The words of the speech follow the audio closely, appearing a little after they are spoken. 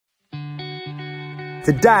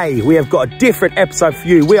Today we have got a different episode for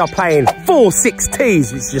you. We are playing 4-6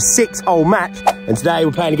 tees, which is a 6-hole match. And today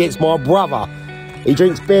we're playing against my brother. He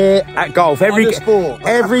drinks beer at golf.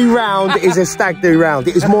 Every round is a stag do round.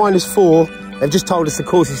 It is -4. They've just told us the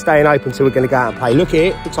course is staying open, so we're going to go out and play. Look at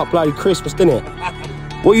it. Looks like bloody Christmas, doesn't it?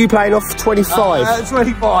 What are you playing off? 25?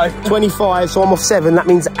 25. 25, so I'm off 7. That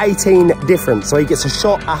means 18 different. So he gets a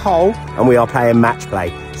shot, a hole, and we are playing match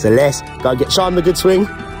play. So let's go get Simon the good swing.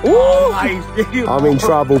 Ooh! I'm in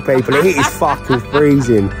trouble, people. It is fucking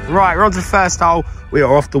freezing. Right, we're on to the first hole. We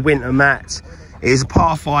are off the winter mat. It is a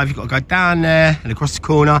par 5. You've got to go down there and across the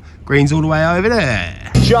corner. Green's all the way over there.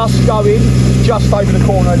 Just going, just over the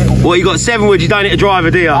corner a little bit. Well, you got 7 wood. You don't hit a driver,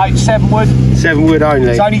 do you? No, 7 wood. 7 wood only.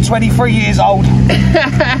 He's only 23 years old.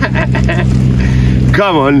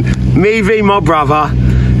 Come on, me v my brother.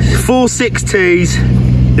 4-6 tees.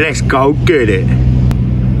 Let's go get it.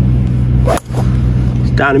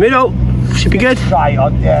 It's down the middle. Should be good. Right,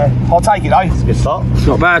 yeah, I'll take it though. It's a good start. It's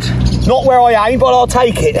not bad. Not where I aim, but I'll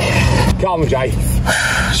take it. Come on, Jay.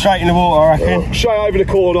 Straight in the water, I reckon. Straight over the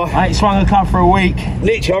corner. I ain't swung a club for a week.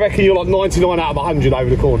 Literally, I reckon you're like 99 out of 100 over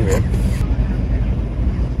the corner here.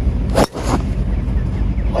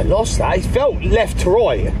 I lost that. It felt left to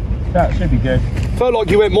right. That should be good. Felt like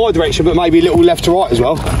you went my direction, but maybe a little left to right as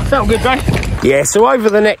well. Felt good, Jay. Yeah, so over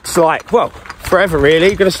the next, forever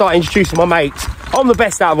really, going to start introducing my mates. I'm the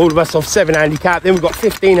best out of all of us off 7 handicap. Then we've got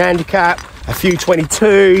 15 handicap, a few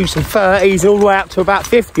 22s, some 30s, and all the way up to about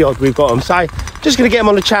 50 odd we've got them. So just going to get them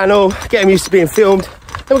on the channel, get them used to being filmed.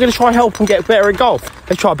 Then we're going to try and help them get better at golf.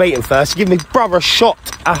 Let's try beat him first. Give my brother a shot,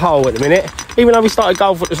 a hole at the minute, even though we started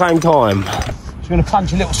golf at the same time. Just going to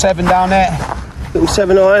punch a little 7 down there. Little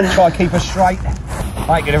 7-iron. Try to keep us straight.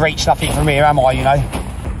 I ain't going to reach nothing from here, am I, you know?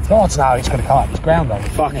 God, no, it's going to come up this ground though.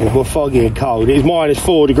 Fucking, we're foggy and cold. It is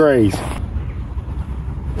 -4 degrees.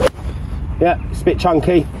 Yeah, it's a bit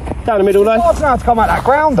chunky. Down the middle though. It's hard to know how to come out that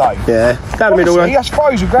ground though. Yeah, down the middle though. That's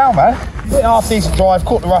frozen ground, man. Bit half decent drive,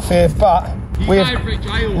 caught the rough here, but we've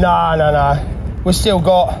no. We've still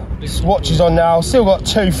got watches on now, still got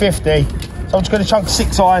 250. So I'm just gonna chunk a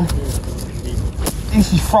 6-iron.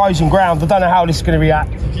 This is frozen ground, I don't know how this is gonna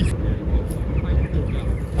react.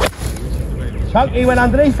 Chunky went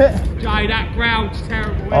underneath it. Jay, that ground's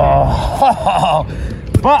terrible, isn't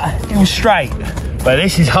it? But it was straight. But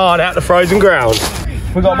this is hard out the frozen ground.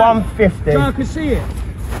 We've got 150. Joe, I can see it.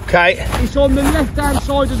 Okay. It's on the left-hand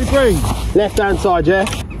side of the green. Left-hand side, yeah?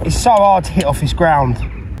 It's so hard to hit off this ground.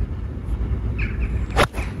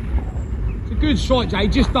 It's a good shot, Jay.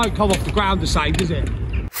 Just don't come off the ground the same, does it?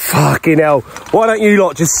 Fucking hell. Why don't you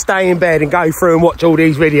lot just stay in bed and go through and watch all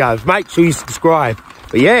these videos? Make sure you subscribe.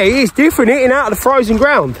 But yeah, it is different hitting out of the frozen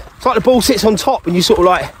ground. It's like the ball sits on top and you sort of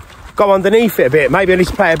like go underneath it a bit. Maybe I need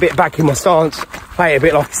to play a bit back in my stance. Play it a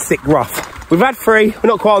bit like a thick rough. We've had 3. We're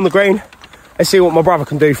not quite on the green. Let's see what my brother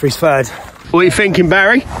can do for his 3rd. What are you thinking,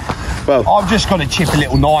 Barry? Well, I've just got to chip a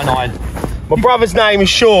little 9-iron. My brother's name is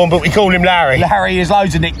Sean, but we call him Larry. Larry has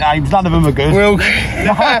loads of nicknames. None of them are good. Well,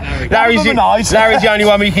 Larry's the only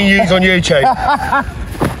one we can use on YouTube.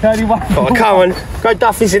 Oh, come on. Go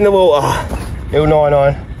Duffy's in the water. Little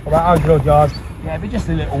 9-iron. About 100 odd yards. Yeah, but just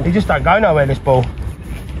a little. He just don't go nowhere, this ball.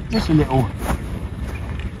 Just a little.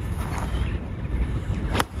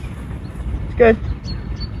 It's good.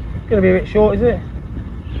 It's going to be a bit short, is it?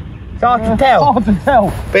 It's hard to tell. Hard to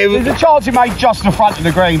tell. But there's a chance it made just the front of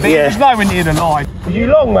the green, but there's nowhere near the line. Was you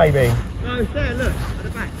long, maybe? No, it's there, look, at the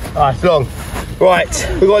back. Oh, it's long. Right,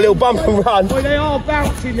 we've got a little bump and run. Well, they are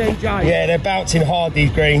bouncing there, Jay. Yeah, they're bouncing hard,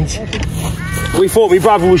 these greens. We thought my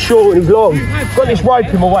brother was short and long. Got this rope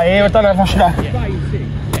in my way here, I don't know if I should have.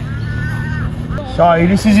 So,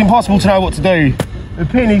 this is impossible to know what to do. The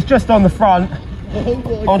pin is just on the front. I'm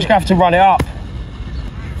just going to have to run it up.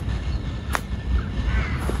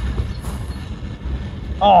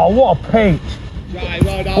 Oh, what a peach. Jay,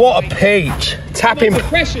 well done, what mate. a peach. Tapping.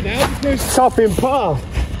 Pressure now because... Topping par.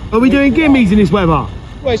 Are we doing gimmies in this weather?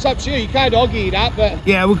 Well, it's up to you. You can argue that, but...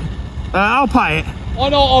 Yeah, I'll pay it. I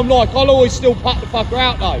know what I'm like. I'll always still putt the fucker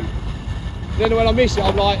out, though. Then when I miss it,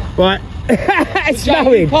 I'm like... Right. It's Jay,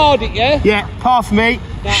 snowing. you parred it, yeah? Yeah, par for me.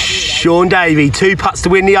 Sean Davey, 2 putts to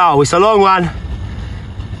win the hole. It's a long one.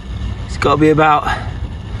 It's got to be about...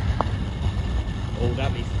 Oh,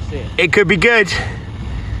 that means to sit. It could be good.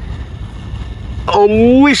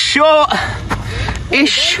 Oh, it's short.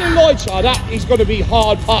 It's that is going to be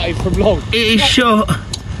hard putting from long. It is short.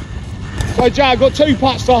 So, Jay, I've got 2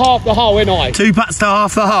 putts to half the hole, ain't I? 2 putts to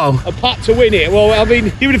half the hole. A putt to win it. Well, I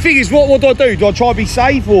mean, even the thing is, what do I do? Do I try and be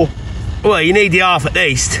safe or...? Well, you need the half at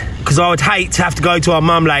least, because I would hate to have to go to our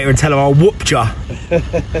mum later and tell her I whooped you.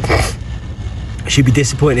 She'd be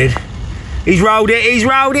disappointed. He's rolled it, he's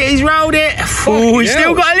rolled it, he's rolled it. Oh, he's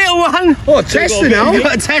still got a little one. What, a tester now? He's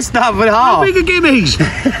got a tester up and a half. How big are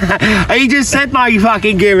gimmies? He just said no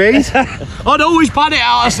fucking gimmies. I'd always putt it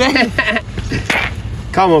out, I said.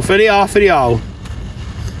 Come on, for the half of the hole.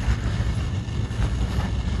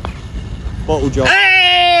 Bottle job.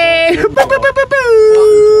 Hey! How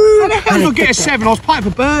the hell did I get a 7? I was putting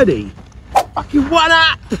for birdie. Fucking won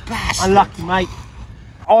that. Unlucky, mate.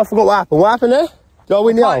 Oh, I forgot what happened. What happened there? Did I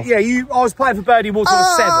win the hole? Yeah, I was playing for birdie, walked on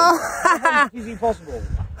a 7. Is it possible?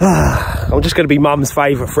 I'm just going to be mum's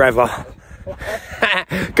favourite forever.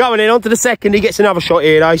 Going in, on to the second. He gets another shot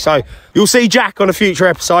here, though, so you'll see Jack on a future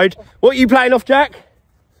episode. What are you playing off, Jack?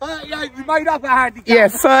 38, we made up a handicap. Yeah,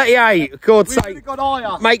 38. God's sake.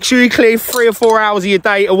 Make sure you clear 3 or 4 hours of your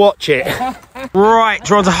day to watch it. Right,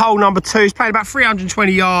 we're on to hole number 2. He's playing about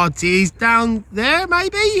 320 yards. He's down there,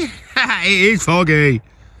 maybe? It is foggy.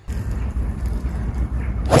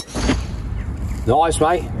 Nice,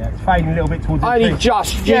 mate. Yeah, it's fading a little bit towards the Only pitch.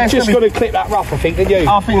 just, you just got to clip that rough, I think, didn't you?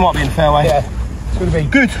 I think it might be in the fairway. Yeah. It's going to be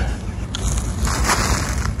good.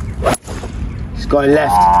 He's got it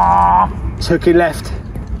left. Took it left.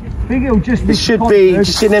 I think it'll just miss It should be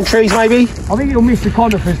just in them trees, maybe? I think it'll miss the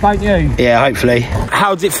conifers, don't you? Yeah, hopefully.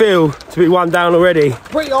 How does it feel to be one down already?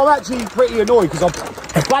 I'm actually pretty annoyed because I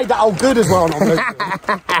played that hole good as well.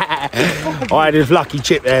 I had a lucky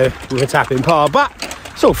chip there with a tapping par, but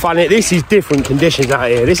it's all fun. This is different conditions out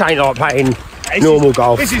here. This ain't like playing normal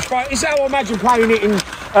golf. This is great. It's how I imagine playing it in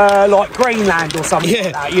like Greenland or something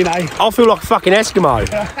like that, you know. I feel like a fucking Eskimo.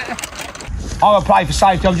 I'm going to play for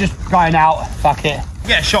safety. I'm just going out. Fuck it.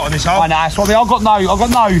 Get a shot on this hole. I know. So I've got no.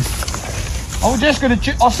 I'm just going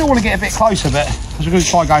to. I still want to get a bit closer, but I'm going to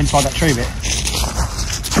try going inside that tree bit.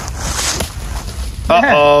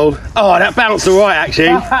 Uh-oh. Oh, that bounced all right, actually.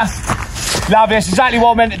 Lovely. That's exactly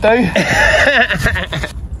what I meant to do.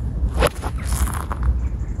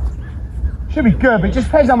 Should be good, but it just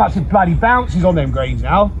depends how much it bloody bounces on them greens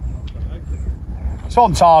now. It's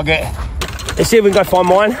on target. Let's see if we can go find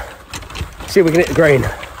mine. See if we can hit the green.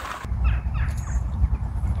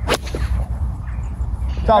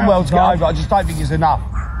 Done well to get over. I just don't think it's enough.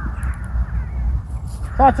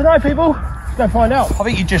 Hard to know, people. Let's go find out. I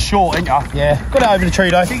think you're just short, ain't you? Yeah. Got it over the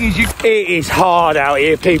tree, though. It is hard out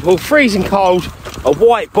here, people. Freezing cold, a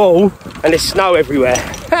white ball, and there's snow everywhere.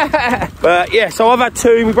 But yeah, so I've had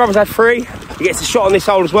 2. My brother's had 3. He gets a shot on this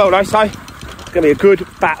hole as well, though, so it's going to be a good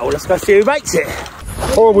battle. Let's go see who makes it.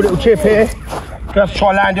 Horrible little chip here. Gonna have to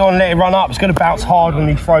try land it on and let it run up. It's going to bounce hard on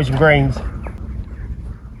these frozen greens.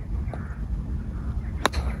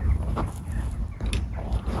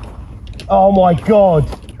 Oh my God.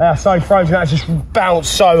 They're so frozen, that's just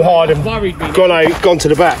bounced so hard and gone to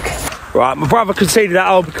the back. Right, my brother conceded that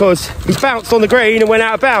hole because he bounced on the green and went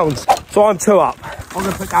out of bounds. So I'm 2 up. I'm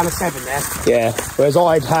going to put down a 7 there. Yeah, whereas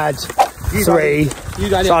I'd had 3, so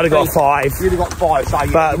I'd have got 5. You'd have got 5, so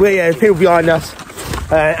yeah. But there's people behind us.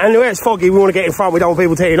 And where it's foggy, we want to get in front. We don't want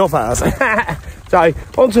people teeing off at us. So,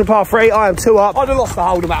 on to the par 3. I am 2 up. I'd have lost the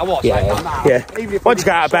hole no matter what. Yeah, so yeah. Once you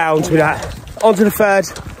go out of bounds with that. On to the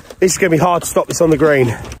 3rd. This is going to be hard to stop this on the green.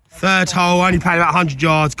 3rd hole, only playing about 100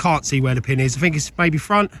 yards. Can't see where the pin is. I think it's maybe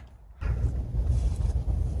front.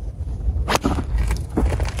 I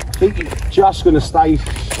think it's just going to stay.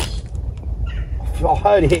 I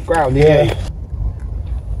heard it hit ground, yeah.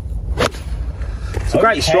 It's a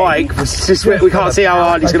great strike, but it's just we can't see how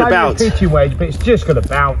hard it's going to bounce. It's a pitching wedge, but it's just going to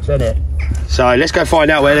bounce, isn't it? So let's go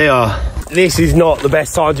find out where they are. This is not the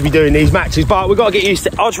best time to be doing these matches, but we've got to get used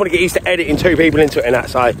to. I just want to get used to editing 2 people into it and that.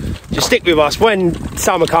 So just stick with us. When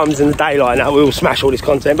summer comes and the daylight, now we will smash all this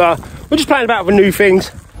content. But we're just playing about with new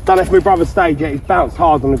things. Don't know if my brother's stayed yet. He's bounced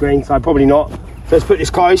hard on the green, so probably not. So let's put this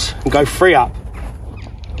close and go 3 up.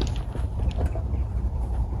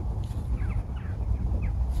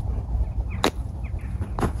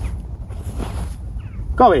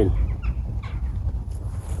 Go in.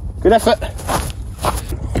 Good effort.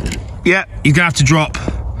 Yeah, you're gonna have to drop.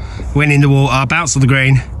 Went in the water, bounce on the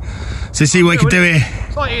green. So see what you can do here.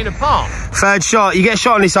 It's like in a park. 3rd shot. You get a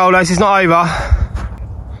shot on this hole, though, so it's not over.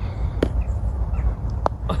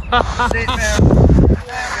 Sit there.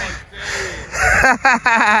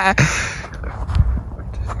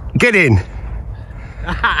 Get in.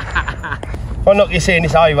 If I knock this in,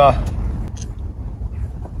 it's over.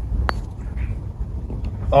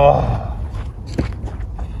 Oh.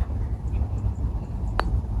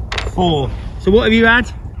 4. So what have you had?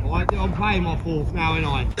 I'm playing my 4th now, ain't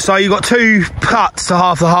I? So you got 2 putts to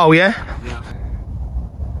half the hole, yeah? Yeah.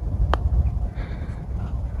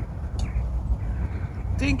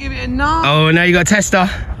 Didn't give it enough. Oh, now you got a tester.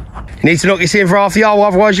 You need to knock this in for half the hole,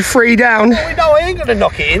 otherwise you're 3 down. Well, we know I ain't gonna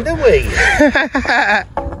knock it in, do we?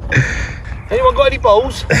 Anyone got any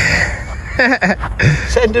balls?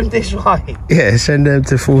 Send them this way. Yeah, send them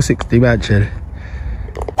to 460 Mansion.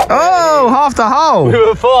 Oh, half the hole. We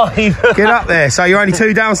were 5. Get up there. So you're only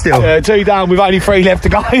 2 down still? Yeah, 2 down, we've only 3 left to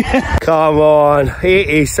go. Come on, it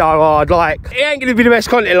is so hard. Like, it ain't going to be the best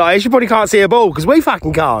content like this. You probably can't see a ball because we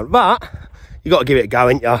fucking can't. But you got to give it a go,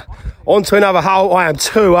 ain't you? On to another hole. I am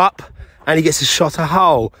 2 up and he gets a shot a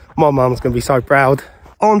hole. My mum's going to be so proud.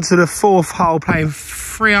 On to the 4th hole, playing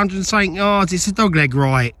 300 something yards. It's a dog leg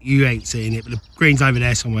right. You ain't seeing it, but the green's over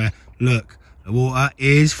there somewhere. Look, the water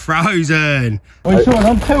is frozen. Well, Sean,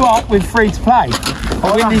 I'm 2 up with 3 to play.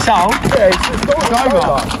 I'll win this hole. Yeah, it's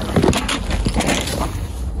over.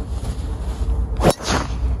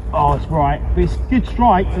 Oh, it's right. But it's a good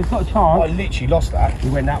strike, so it's got a chance. I literally lost that.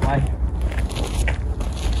 He went that way.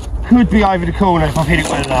 Could be over the corner if I've hit it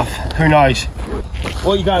well enough. Who knows?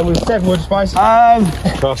 What are you going with? 7 wood, I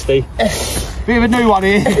suppose? Trusty. Bit of a new one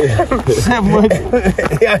here. 7 wood.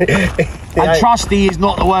 And trusty is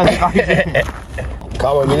not the worst.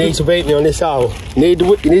 Come on, you need to beat me on this hole. You need to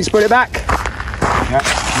put it back. Yep.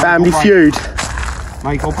 Family feud.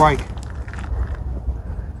 Make or break.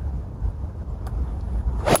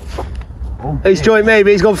 Oh, He's joined me,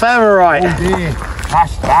 but he's gone further right. Oh dear.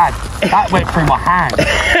 That's bad. That went through my hand.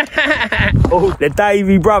 The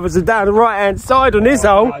Davey brothers are down the right-hand side on this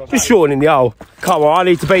hole. Just shortening the hole. Come on, I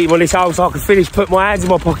need to beat him on this hole so I can finish, put my hands in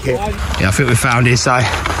my pocket. Yeah, I think we found it, so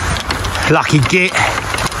lucky git.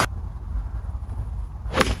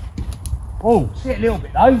 Oh, sit a little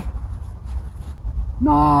bit though.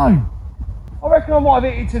 No. I reckon I might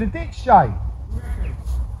have hit into the ditch, Jay.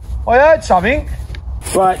 I heard something.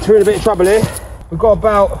 Right, we're in a bit of trouble here. We've got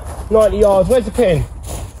about 90 yards. Where's the pin?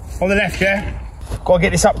 On the left, yeah? Got to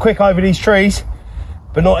get this up quick over these trees,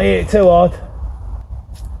 but not hit it too hard.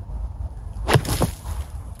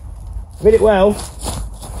 Hit it well.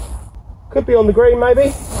 Could be on the green, maybe.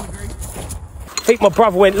 I think my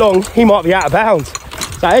brother went long. He might be out of bounds.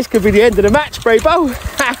 So this could be the end of the match, people. Good shots,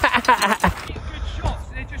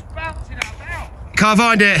 they're just bouncing out of bounds. Can't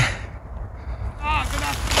find it. Ah, gonna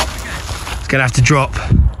have to drop again. It's gonna have to drop.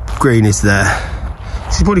 Green is there.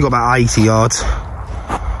 She's probably got about 80 yards.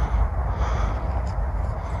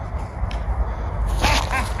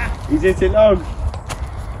 He's hit it long.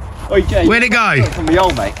 Oi, Jay. Where'd it go? From the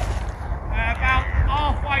old mate. About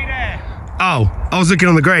halfway there. Oh, I was looking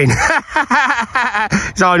on the green.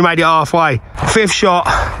 So I only made it halfway. 5th shot.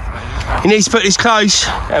 He needs to put this close,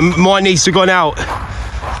 and mine needs to have gone out.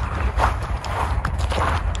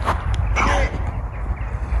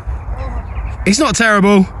 It's not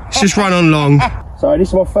terrible. It's just run on long. So this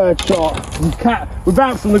is my 3rd shot. We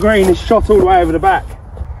bounced on the green and shot all the way over the back.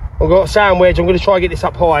 I've got a sand wedge. I'm going to try and get this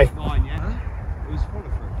up high. 9, yeah? It was follow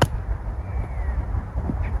through.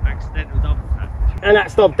 Accidental double tap. And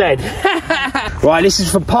that stopped dead. Right, this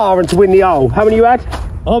is for par and to win the hole. How many you had?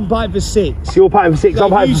 I'm putting for 6. You're putting for 6, So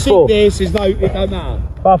I'm putting you for 4. this, there's no, it don't matter.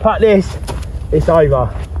 If I putt this, it's over.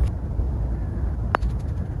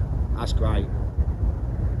 That's great.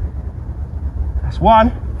 That's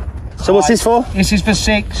 1. So what's this for? This is for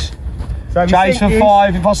 6. So Jay's for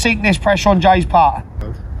 5. If I sink this, pressure on Jay's putt.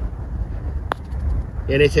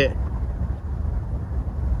 Yeah, that's it.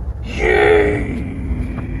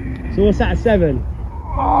 So what's that, a 7?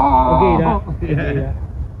 I'll give you that. I'll give you that.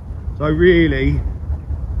 So really...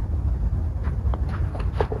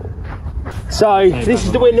 So, this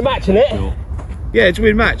is to win the match, isn't it? Yeah, it's a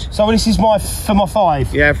win match. So this is for my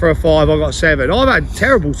 5. Yeah, for a 5, I got 7. I've had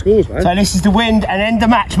terrible scores, man. So this is the win and end the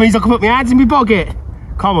match. Means I can put my hands in my pocket.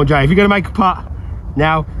 Come on, Jay, if you're going to make a putt,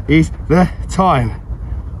 now is the time.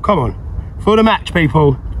 Come on, for the match,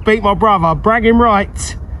 people. Beat my brother, bragging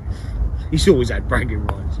rights. He's always had bragging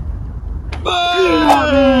rights.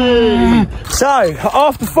 So,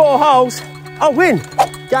 after 4 holes, I win.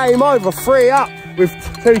 Game over, 3 up with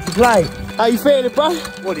 2 to play. How you feeling, bro?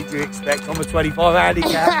 What did you expect? I'm a 25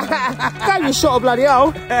 handicap. Gave you a shot of bloody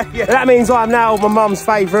hole. Yeah. That means I'm now my mum's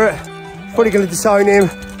favourite. Probably going to disown him.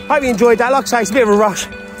 Hope you enjoyed that. Like I say, it's a bit of a rush.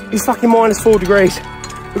 It's fucking -4 degrees.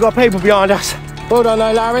 We've got people behind us. Well done,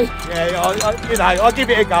 though, Larry. Yeah, I'll give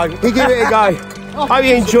it a go. You give it a go. Hope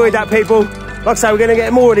you enjoyed that, people. Like I say, we're going to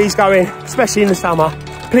get more of these going, especially in the summer.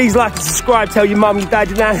 Please like and subscribe. Tell your mum, your dad,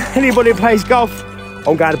 your nan, anybody who plays golf,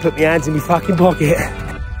 I'm going to put my hands in my fucking pocket.